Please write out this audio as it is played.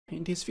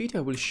in this video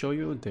I will show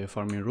you the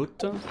farming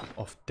route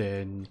of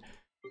the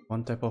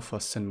one type of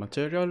ascent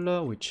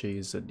material, which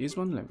is this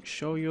one. Let me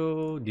show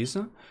you this.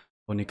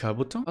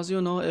 Onikabuto. As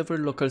you know, every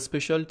local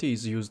specialty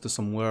is used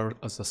somewhere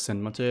as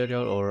ascent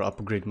material or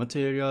upgrade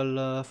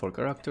material for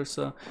characters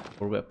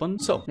or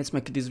weapons. So let's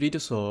make this video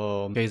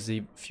so in case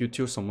in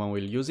future someone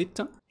will use it.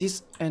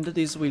 This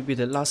will be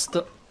the last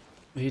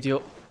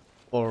video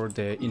for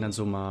the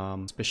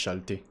Inazuma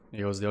specialty,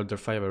 because the other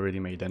 5 I already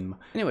made them.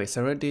 Anyways,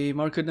 I already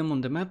marked them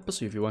on the map,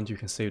 so if you want you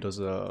can save those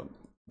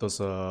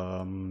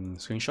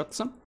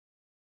screenshots.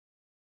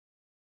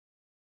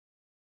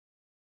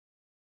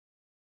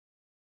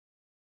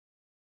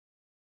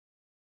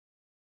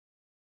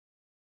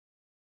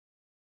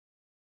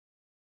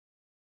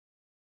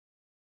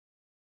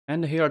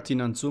 And here at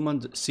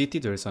Inazuma City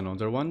there is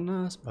another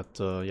one, but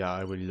yeah,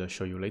 I will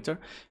show you later.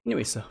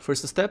 Anyways,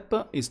 first step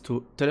is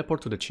to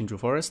teleport to the Chinju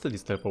Forest,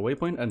 this teleport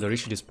waypoint, and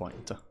reach this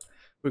point.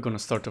 We're gonna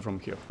start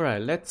from here.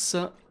 Alright, let's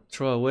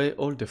throw away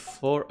all the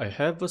 4 I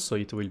have, so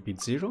it will be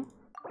 0.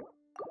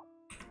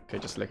 Okay,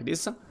 just like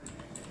this.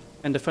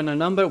 And the final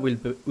number will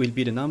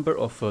be the number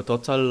of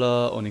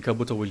total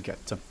Onikabuto will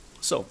get.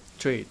 So,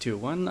 3, 2,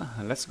 1,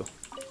 let's go.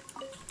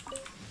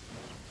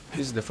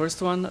 This is the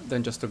first one,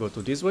 then just to go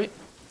to this way.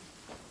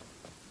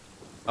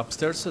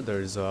 Upstairs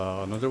there is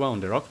another one on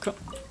the rock.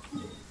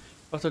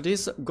 After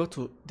this, go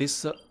to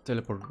this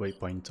teleport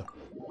waypoint.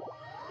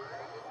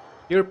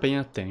 Here pay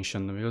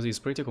attention, because it's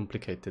pretty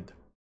complicated.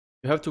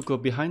 You have to go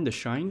behind the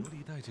shrine.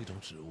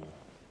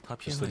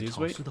 Just this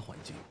way.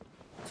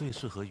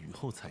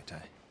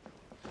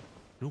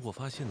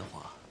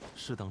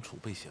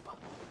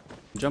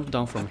 Jump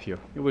down from here.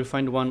 You will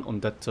find one on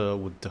that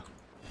wood.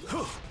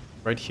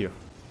 Right here.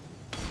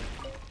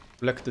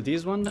 Select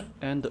this one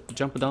and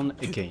jump down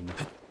again.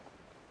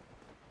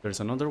 There's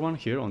another one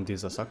here on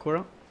this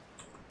sakura.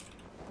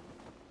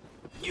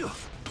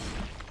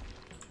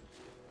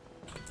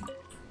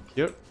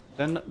 Here,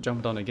 then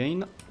jump down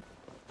again.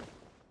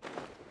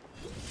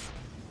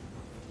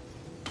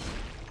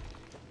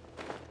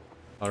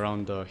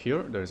 Around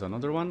here, there's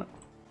another one.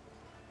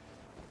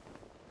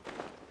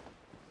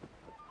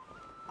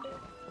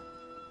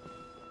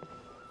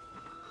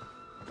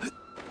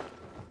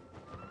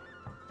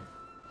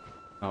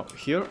 Now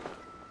here.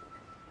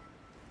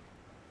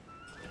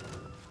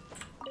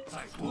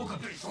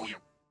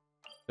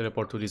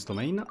 Teleport to this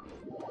domain.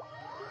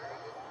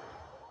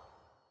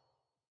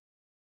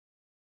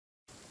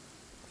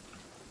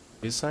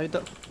 This side.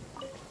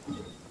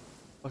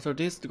 After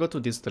this, go to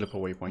this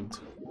teleport waypoint.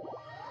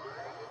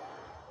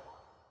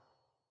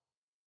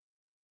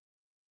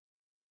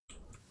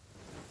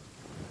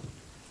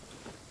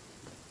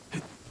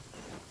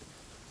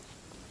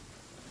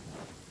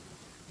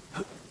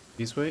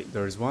 This way,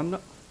 there is one.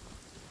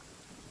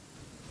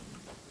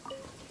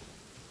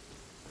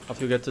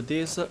 After you get to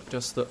this,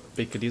 just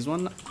pick this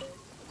one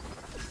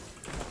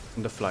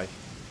and fly.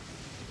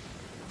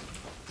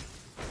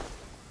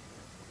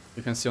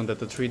 You can see on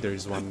that tree there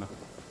is one.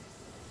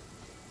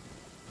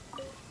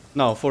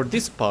 Now for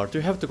this part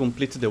you have to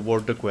complete the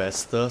world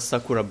quest,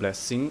 Sakura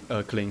Blessing,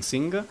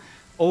 Cleansing,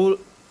 all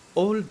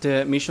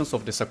the missions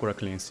of the Sakura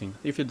Cleansing.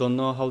 If you don't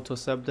know how to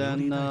accept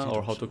them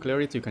or how to clear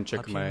it, you can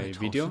check my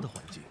video,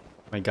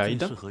 my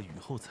guide.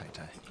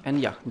 And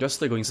yeah,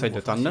 just go inside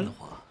the tunnel.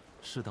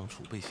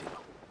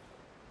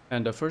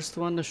 And the first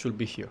one should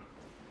be here.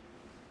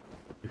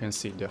 You can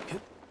see there.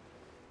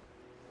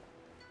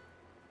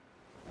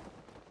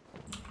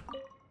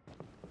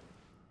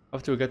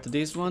 After we get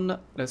this one,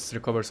 let's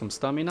recover some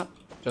stamina.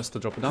 Just to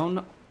drop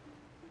down.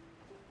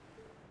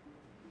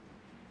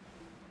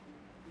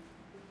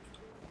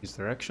 This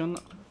direction.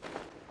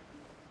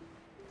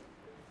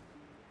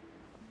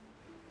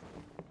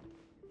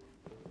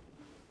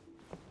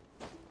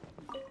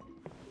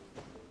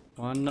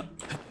 One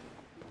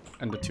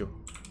and 2.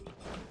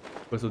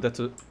 Go to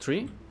that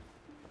tree.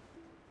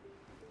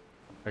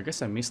 I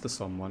guess I missed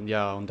someone.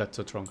 Yeah, on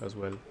that trunk as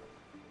well.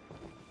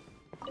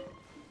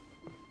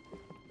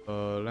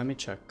 Let me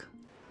check.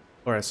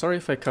 Alright, sorry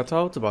if I cut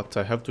out, but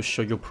I have to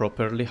show you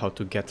properly how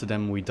to get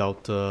them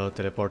without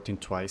teleporting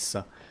twice.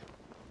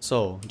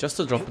 So, just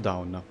to drop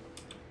down.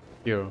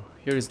 Here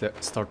is the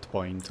start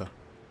point.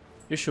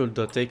 You should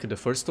take the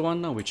first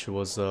one, which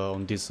was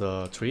on this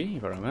tree,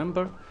 if I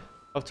remember.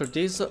 After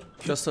this,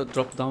 just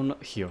drop down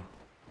here.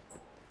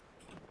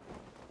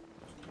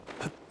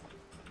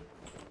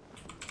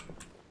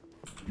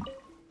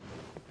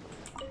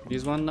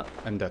 This one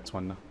and that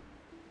one.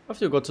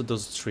 After you go to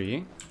those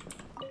 3,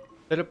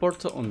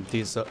 teleport on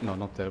this, no,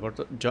 not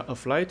teleport,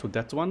 fly to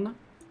that one,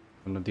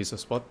 on this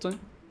spot.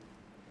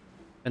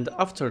 And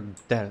after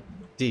that,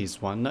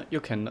 this one, you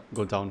can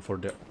go down for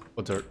the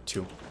other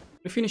 2.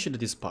 We finished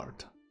this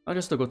part. Now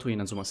just go to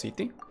Inazuma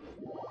City.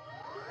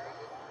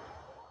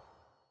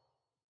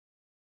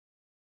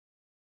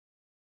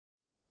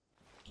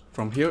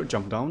 From here,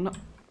 jump down.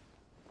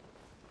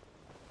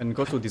 And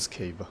go to this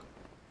cave.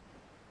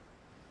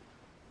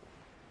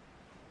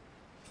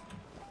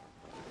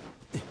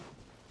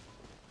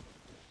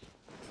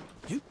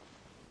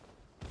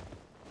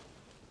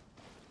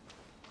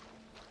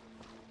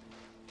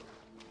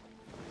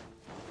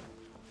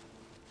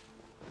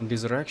 In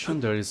this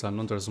direction there is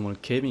another small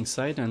cave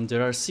inside, and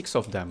there are 6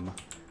 of them.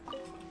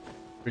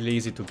 Really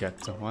easy to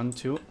get. 1,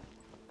 2,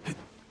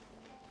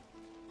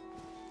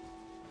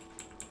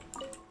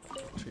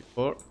 3,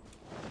 4,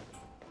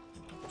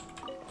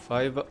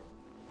 5,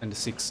 and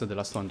 6, the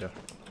last one there.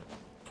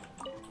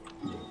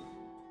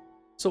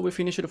 So we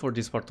finished it for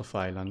this part of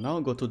island. Now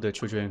go to the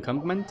Chuju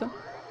encampment.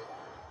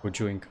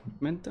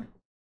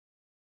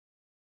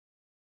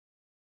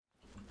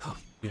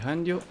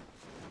 Behind you.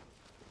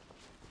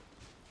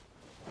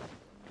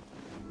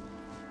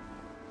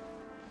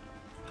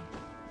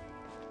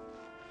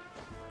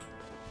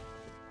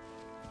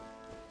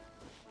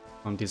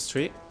 On this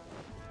tree.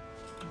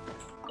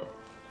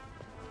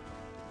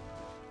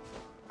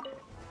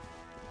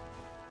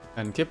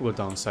 And keep go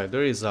downside.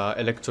 There is a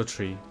electro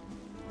tree.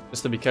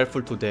 Just to be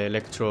careful to the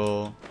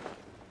electro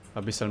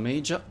abyssal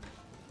mage.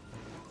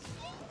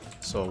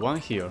 So one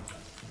here.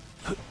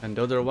 And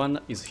the other one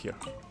is here.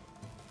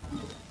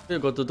 You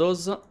go to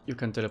those, you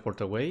can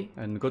teleport away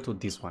and go to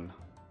this one.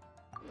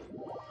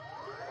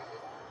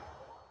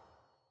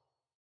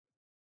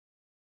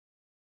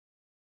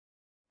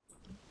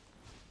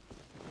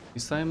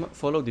 This time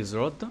follow this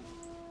road.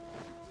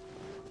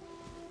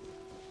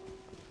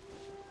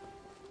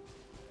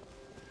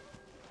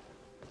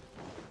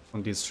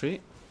 On this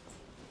tree.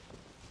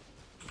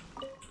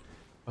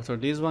 After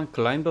this one,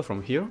 climb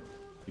from here,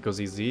 because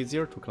it's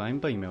easier to climb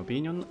in my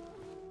opinion.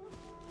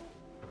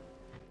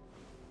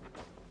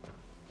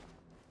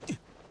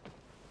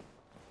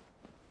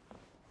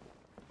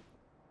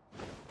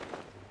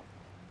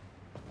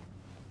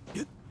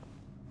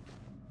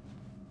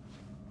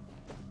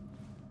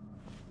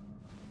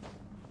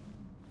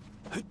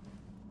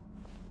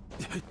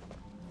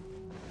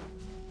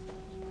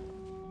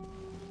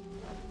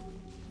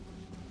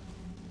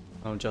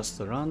 I'll just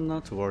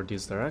run toward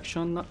this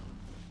direction.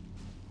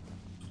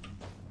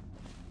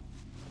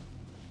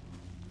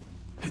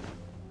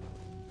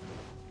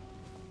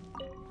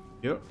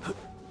 Here.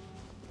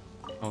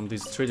 On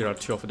this tree there are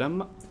 2 of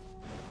them.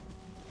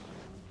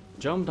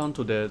 Jump down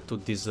to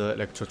this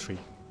electro tree.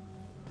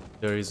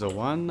 There is a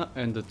 1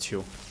 and a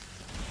 2.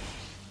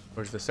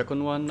 Where's the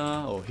second one?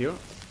 Oh, here.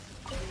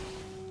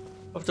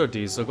 After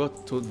this, go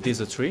to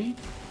this tree.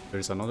 There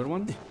is another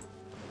one.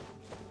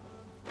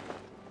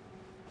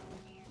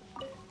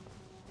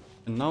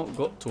 And now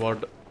go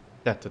toward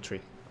that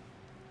tree.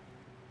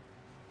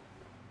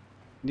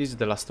 This is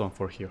the last one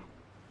for here.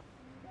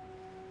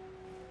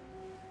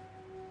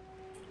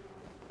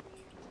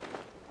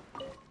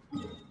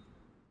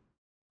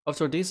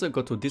 After this,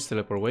 go to this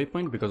teleport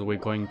waypoint because we're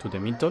going to the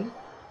middle.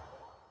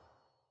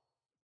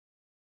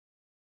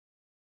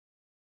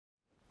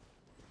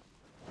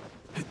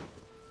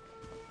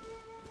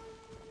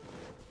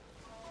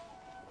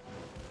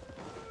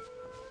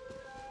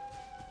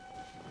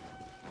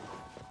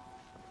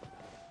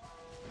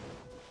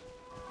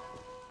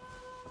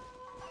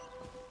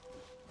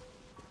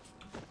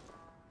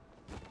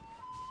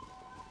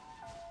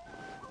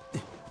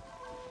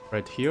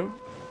 Right here.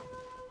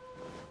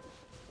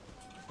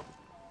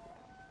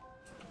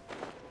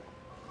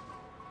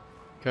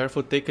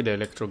 Careful, take the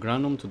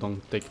electrogranum to don't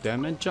take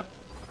damage.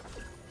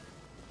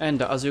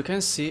 And as you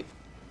can see,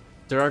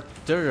 there are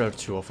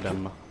 2 of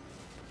them.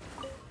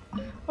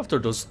 After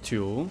those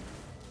 2,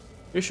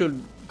 you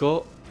should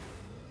go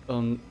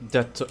on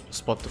that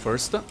spot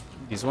first.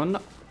 This one.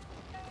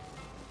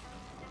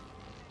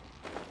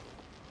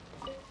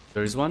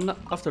 There is one.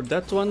 After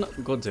that one,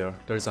 go there.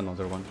 There is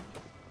another one.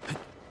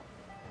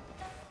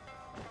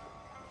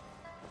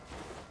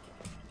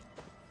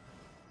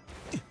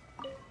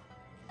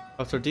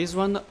 After this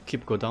one,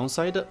 keep go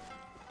downside.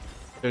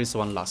 There is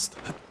one last.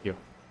 Here.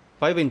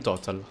 5 in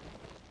total.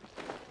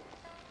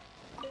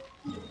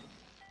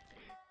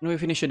 And we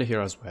finish it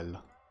here as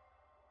well.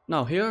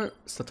 Now here,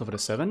 start over the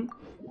 7.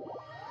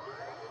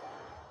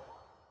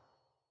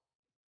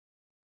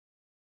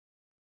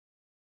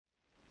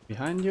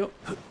 Behind you.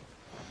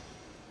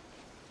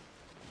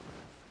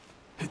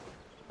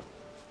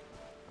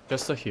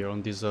 Just here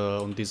on this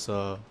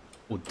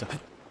wood.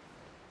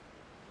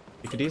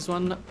 Pick this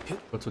one,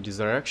 go to this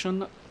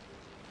direction.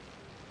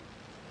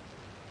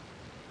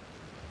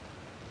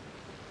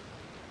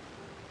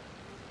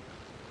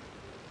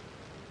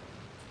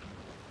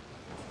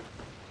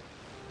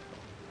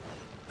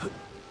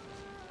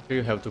 Here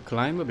you have to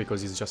climb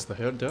because it's just a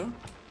hair there.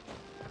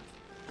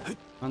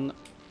 1,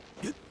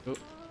 2,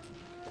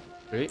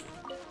 3.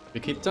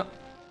 Pick it.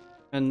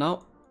 And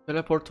now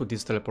teleport to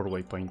this teleport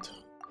waypoint.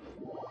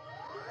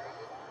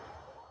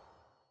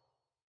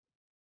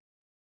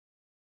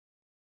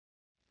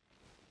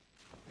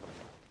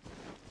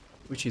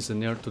 Which is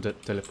near to the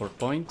teleport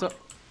point.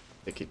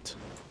 Take it.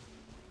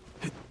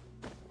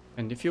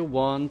 And if you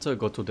want,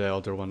 go to the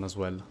other one as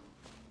well.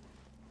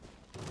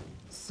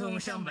 Let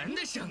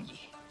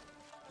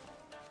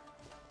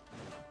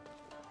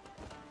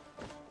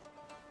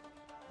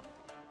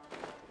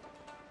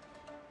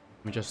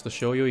me just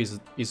show you,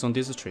 is on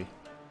this tree.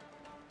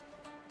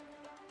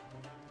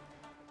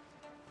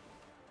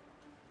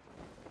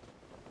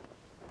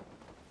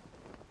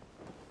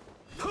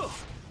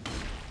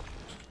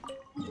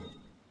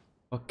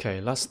 Okay,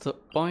 last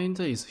point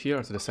is here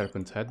at the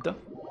serpent head.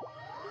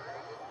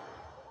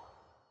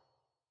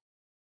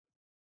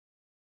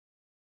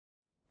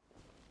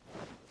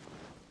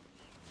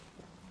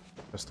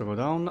 Just to go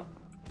down.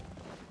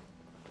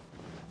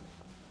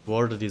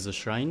 Toward this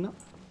shrine.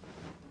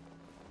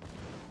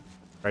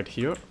 Right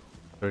here,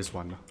 there is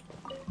one.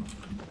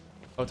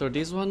 After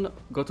this one,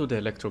 go to the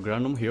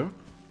electrogranum here.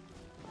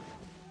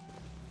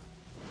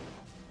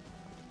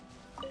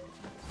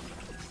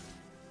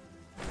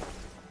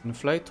 And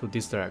fly to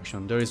this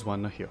direction, there is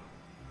one here.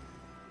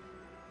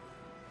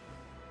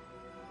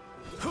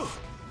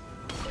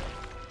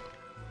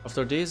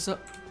 After this, go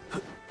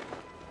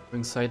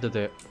inside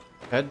the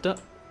head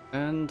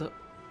and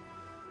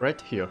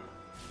right here,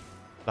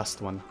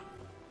 last one.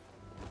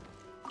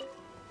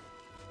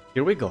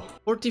 Here we go.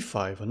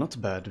 45,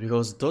 not bad,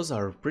 because those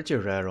are pretty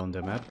rare on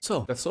the map.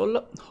 So, that's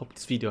all. Hope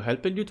this video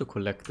helped you to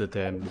collect the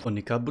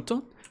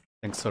Onikabuto.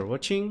 Thanks for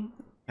watching,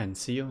 and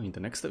see you in the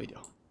next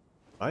video.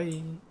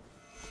 Bye!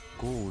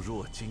 固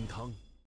若金汤。